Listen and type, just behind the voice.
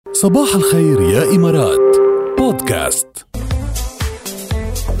صباح الخير يا إمارات بودكاست.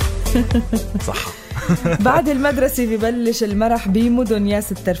 صح. بعد المدرسة ببلش المرح بمدن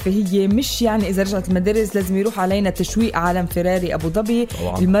ياس الترفيهية، مش يعني إذا رجعت المدارس لازم يروح علينا تشويق عالم فيراري أبو ظبي،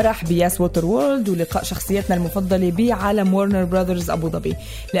 المرح بياس ووتر وورلد، ولقاء شخصياتنا المفضلة بعالم وارنر براذرز أبو ظبي،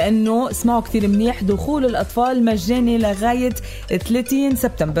 لأنه اسمعوا كتير منيح، دخول الأطفال مجاني لغاية 30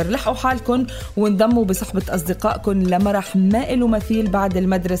 سبتمبر. لحقوا حالكم وانضموا بصحبة أصدقائكم لمرح ما إله مثيل بعد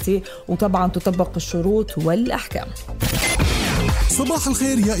المدرسة، وطبعا تطبق الشروط والأحكام. صباح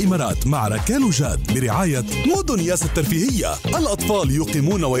الخير يا إمارات مع ركال وجاد برعاية مدن ياس الترفيهية. الأطفال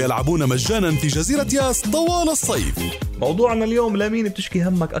يقيمون ويلعبون مجانا في جزيرة ياس طوال الصيف. موضوعنا اليوم لمين بتشكي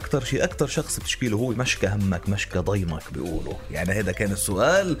همك أكتر شيء؟ أكتر شخص بتشكيله هو مشكى همك مشكى ضيمك بيقولوا، يعني هذا كان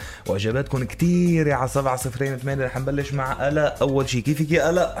السؤال، وإجاباتكم كتير يا 7-0-2. رح نبلش مع ألا. أول شيء كيفك يا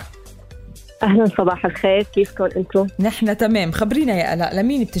ألا؟ أهلا صباح الخير، كيفكم أنتم؟ نحن تمام. خبرينا يا ألا،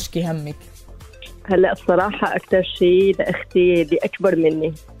 لمين بتشكي همك؟ هلأ الصراحة أكتر شيء لأختي اللي أكبر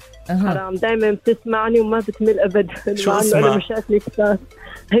مني. حرام دايما بتسمعني وما بتمل أبدا. شو اسمها؟ مشاكل كتير.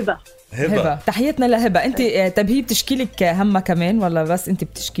 هبة. تحياتنا لهبة. أنت طب هي بتشكي لك همها كمان ولا بس أنت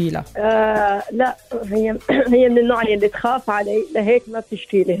بتشكي لها؟ لا، هي من النوع اللي تخاف علي، لهيك ما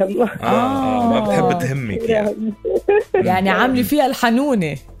بتشكي لي همها. ما بتحب تهمك يعني عاملة فيها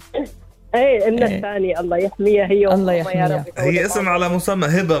الحنونة. ايه إن الثاني الله يحميها هي. الله يحميها. هي اسم على مسمى،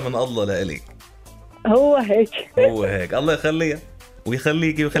 هبة من الله لإلك. هو هيك. الله يخليها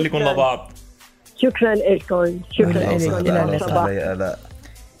ويخليكي ويخليكم لبعض. شكرا لكم. شكرا لكم.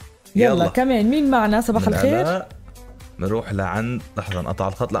 يلا كمان مين معنا؟ صباح الخير. نروح لعند لحظة، انقطع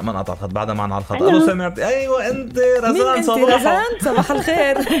الخط. لا ما انقطع الخط، بعدها معنا على الخط. ألو سمعت؟ أيوة أنت رزان. صباح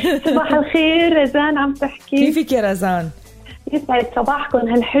الخير. صباح الخير رزان، عم تحكي. كيفك يا رزان؟ يسعد صباحكم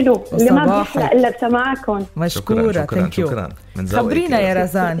هالحلو اللي ما بيحلق إلا بسماعكم. مشكورة. شكرا. خبرينا يا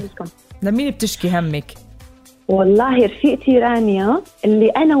رزان، لمين بتشكي همك؟ والله رفيقتي رانيا اللي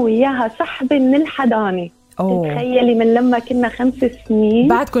أنا وياها صحبة من الحضانة. تتخيلي من لما كنا 5 سنين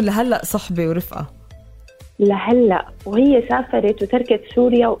بعدكم لهلأ صحبة ورفقة لهلأ، وهي سافرت وتركت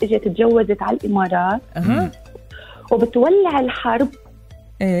سوريا وإجت تجوزت على الإمارات. وبتولع الحرب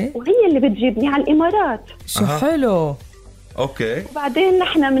وهي اللي بتجيبني على الإمارات. شو حلو. أوكي. وبعدين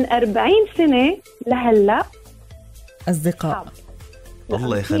نحن من 40 سنة لهلأ أصدقاء.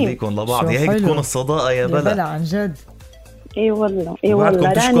 الله يخليكم لبعض، هيك تكون الصداقة يا بلا عن جد. اي والله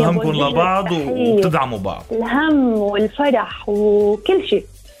بعدكم تشكوا همكم لبعض وبتدعموا بعض. الهم والفرح وكل شيء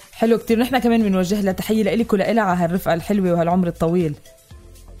حلو كتير. نحن كمان بنوجه لها تحية لإلك ولإلها على هالرفقة الحلوة وهالعمر الطويل.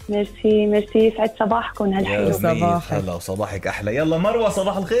 ميرسي. يسعد صباحكم هالحلو. صباحك. هلا وصباحك أحلى. يلا مروة،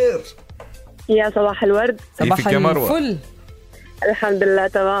 صباح الخير. يا صباح الورد. صباح الفل. الحمد لله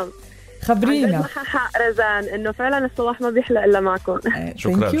تمام. خبرينا. ما حق رزان انه فعلا الصباح ما بيحلق الا معكم.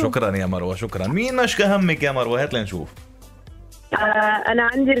 شكرا يا مروه. شكرا. مين مشكى همك يا مروه؟ هات لنشوف. انا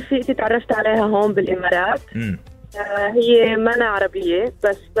عندي رفيقتي تعرفت عليها هون بالامارات. هي مانا عربيه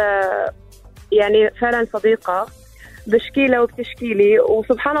بس يعني فعلا صديقه، بشكيلة وبتشكيلي،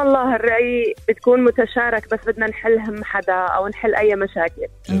 وسبحان الله الرأي بتكون متشارك، بس بدنا نحل هم حدا أو نحل أي مشاكل.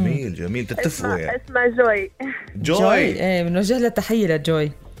 جميل تتفقوا يعني. اسمها جوي. ايه بنوجه لها تحية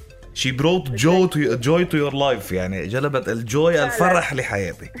لجوي. She brought joy to your life، يعني جلبت الجوي، الفرح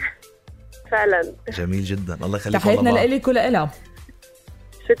لحياتي. فعلا. جميل جدا. الله يخليكم. تحياتنا لإلك ولإلها.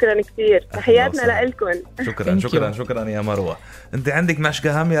 شكرا كتير. تحياتنا لكم. شكرا يا مروة. انت عندك مشكى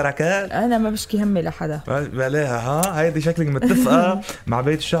هم يا ركال؟ انا ما بشكي همي لحدا بلاها. هيدي شكلك متفقة مع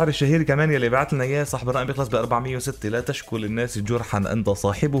بيت الشعر الشهير كمان يلي بعت لنا اياه صاحب الرقم بيخلص ب 406. لا تشكو للناس جرحا انت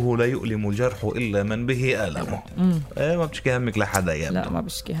صاحبه، لا يؤلم الجرح الا من به ألمه. ما بتشكي همك لحدا يا لا ما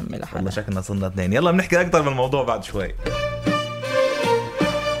بشكي همي لحدا. والله شكلنا صرنا 2. يلا بنحكي اكثر من الموضوع بعد شوي.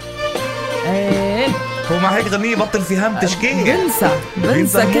 هو مع هيك غنية بطل في هم تشكيل.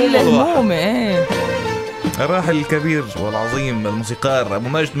 بنسى كل الهموم. الراحل الكبير والعظيم الموسيقار أبو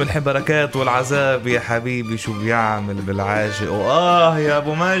مجد من بركات والعذاب يا حبيبي شو بيعمل بالعاشق. يا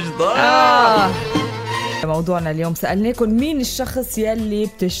أبو مجد. موضوعنا اليوم سألناكم مين الشخص يلي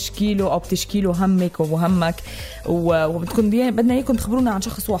بتشكيله أو بتشكيله همك وهمك، وبتكون بدنا اياكم تخبرونا عن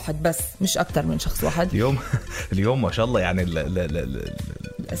شخص واحد بس، مش أكتر من شخص واحد. اليوم ما شاء الله يعني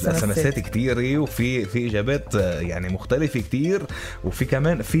السنسات كتير، وفي إجابات يعني مختلفة كتير، وفي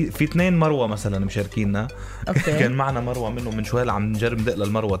كمان في 2 مروة مثلا مشاركينا. كان معنا مروة منهم من شوي عم نجرب ندق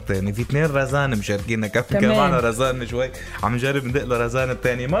للمروة الثاني. في 2 رزان مشاركينا كان معنا رزان من شوي عم نجرب ندق لرزان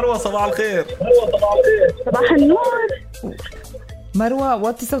الثاني. مروة صباح الخير. صباح النور. مروة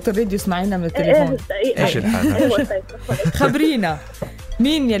وطي صوت الراديو، اسمعينا من التليفون. ايش الحال؟ خبرينا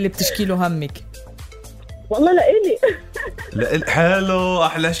مين يلي بتشكيله همك؟ والله لإلي حلو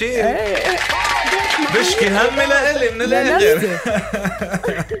احلى شيء. بشكي همي لإلي من الاخر.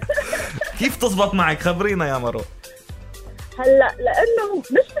 كيف تزبط معك؟ خبرينا يا مرو. هلا لانه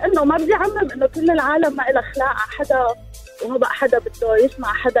مش انه ما بدي اعمم انه كل العالم ما لها خلاق على حدا وما بقى حدا بده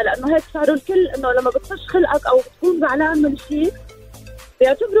يسمع حدا، لانه هيك صاروا الكل انه لما بتفش خلقك او بتكون زعلان من شيء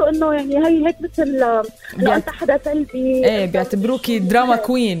بيعتبروا انه يعني هي هيك مثل انه انت حدا سلبي. ايه بيعتبروكي دراما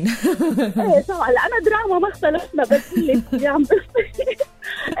كوين. ايه طبعا انا دراما ما اختلفنا، بس اللي عم بصير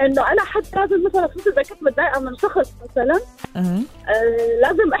انه انا حتى لازم مثلا اذا كنت متضايقه من شخص مثلا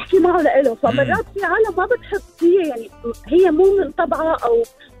لازم احكي معه لإله. فمرات في عالم ما بتحب فيه، يعني هي مو من طبعها او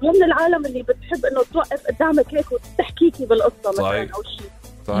مو من العالم اللي بتحب انه توقف قدامك هيك وتحكيكي بالقصه مثلا او شيء.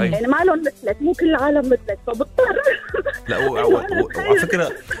 صحيح. يعني ما لهم مثلك، مو كل العالم مثلك، فبضطر. لا وعلى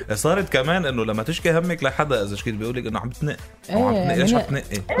فكره صارت كمان انه لما تشكي همك لحدا اذا شكيت بيقول لك انه عم بتنق او عم تنقي. ليش عم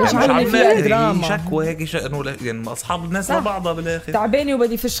تنقي؟ مش عم تنقي شكوى هيك انه يعني اصحاب الناس لبعضها بالاخر تعباني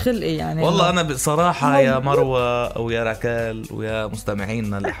وبدي فش خلقي يعني. والله انا بصراحه يا مروه ويا ركال ويا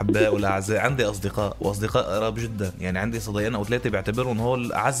مستمعينا الاحباء والاعزاء عندي اصدقاء واصدقاء قراب جدا، يعني عندي صديقين او ثلاثه بعتبرهم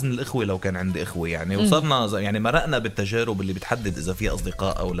هول اعز من الاخوه لو كان عندي اخوه يعني. وصرنا يعني مرقنا بالتجارب اللي بتحدد اذا في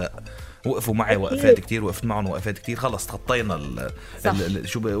اصدقاء او لا. وقفوا معي وقفات كتير، وقفت معهم وقفات كتير، خلص تخطينا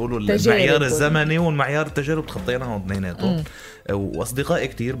شو بيقولوا المعيار الزمني والمعيار التجارب، تخطيناهم اثنيناتهم. واصدقائي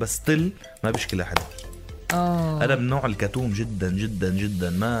كتير بس تل ما بشكي لحدا. انا من نوع الكتوم جدا جدا جدا،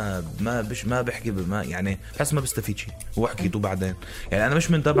 ما بحكي يعني بحس ما بستفيد شيء وحكيته بعدين. يعني انا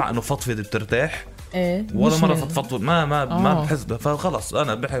مش من تبع انه فضفض بترتاح ولا مره فضفض ما بحس، فخلص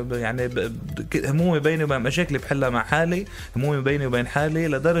انا بحب يعني همومي بيني وبين مشاكلي بحلها مع حالي، همومي بيني وبين حالي،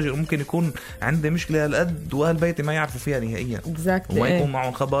 لدرجه ممكن يكون عندي مشكله هالقد واهل بيتي ما يعرفوا فيها نهائيا وما يكون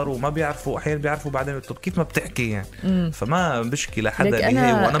معهم خبر وما بيعرفوا، احيانا بيعرفوا بعدين طب كيف ما بتحكي يعني. فما بشكي لحدا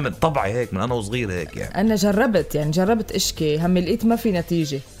نهائي، وانا من طبعي هيك من انا وصغير هيك يعني. انا جربت اشكي همي لقيت ما في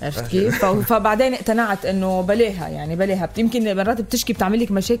نتيجه، عرفت كيف؟ فبعدين اقتنعت انه بلاها يمكن مرات بتشكي بتعمل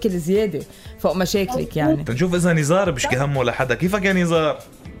لك مشاكل زياده فوق مشاكلك يعني. نشوف اذا نزار بشكي همه لحدا. كيفك يا نزار؟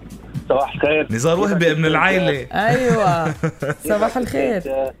 صباح الخير. نزار وهبي ابن العائله. ايوه صباح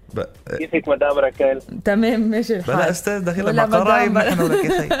الخير. كيفك مدام ركال؟ تمام ماشي الحال. بلا استاذ دخيل مع قرايب نحن ولك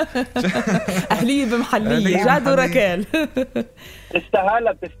يا خي. اهليه بمحليه جاد وركال.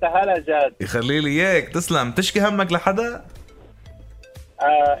 بتستاهلها جاد. يخلي لي اياك. تسلم. تشكي همك لحدا؟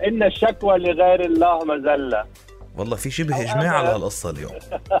 ان الشكوى لغير الله مذله. والله في شبه اجماع على هالقصه اليوم.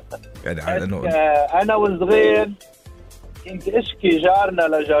 يعني على انه انا وصغير كنت اشكي جارنا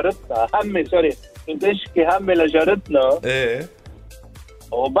لجارتنا كنت اشكي همي لجارتنا. ايه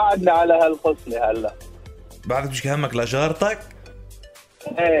وبعدنا على هالخصله. هلا بعد بتشكي همك لجارتك؟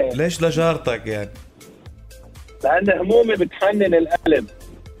 ايه. ليش لجارتك يعني؟ لان همومي بتحنن القلب.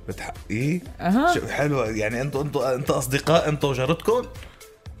 ايه حلوه يعني. انتوا اصدقاء انتوا وجارتكم؟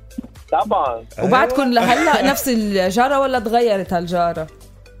 طبعا. وبعدكم لهلا نفس الجاره ولا تغيرت هالجاره؟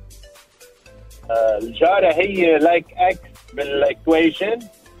 الجاره هي like x بالايكويشن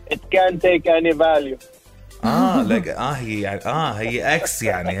it can take any value. هي يعني هي اكس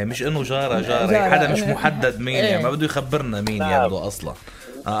يعني، هي مش انه جاره هي حدا مش محدد مين يعني، ما بده يخبرنا مين يبدو اصلا.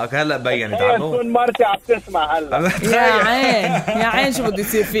 هلا بينت تكون مرتي عم تسمع هلا. يا عين شو بده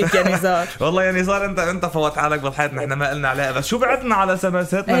يصير فيك يا نزار. والله يا نزار انت فوت حالك بالحياة، نحن ما قلنا عليها، بس شو بعدنا على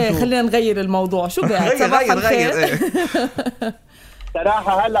سماساتنا. خلينا نغير الموضوع. شو بعد؟ صباح الخير.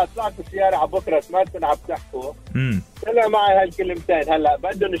 صراحة هلا طلعت السيارة على بكرة سمعتكم عم تحكوا، طلع معي هالكلمتين. هلا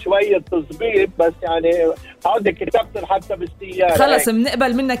بدهم شوية تظبيط بس يعني هودي كتبت حتى بالسيارة. خلص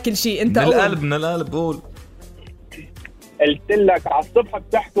بنقبل منك كل شيء. انت من القلب قول. قلت لك على الصبح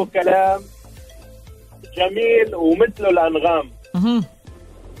بتحكوا كلام جميل ومثله الأنغام.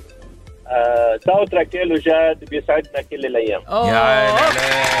 صوت ركال وجاد بيسعدنا كل الأيام. يا عيني عليك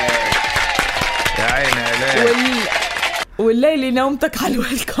يا عيني عليك. والليلة نومتك على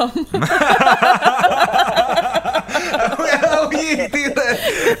الويلكم.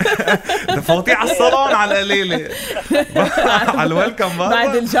 فوتي على الصالون على القليلة. على الويلكم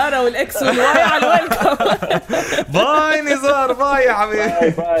بعد الجارة والإكس والواي على الويلكم. باي نزار. باي يا حبيبي.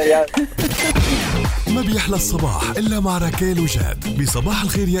 باي. ما بيحلى الصباح إلا مع ركال وجاد بصباح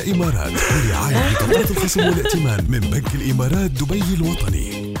الخير يا إمارات، برعاية بطاقة الخصم والائتمان من بنك الإمارات دبي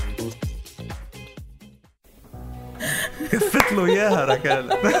الوطني. كفت له اياها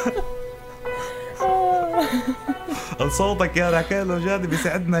ركال. صوتك يا ركال وجاد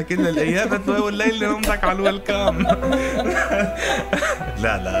بيسعدنا كل الايام. قلت له والليل نومتك على الويلكم.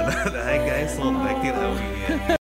 لا هيك صوتنا كتير قوي.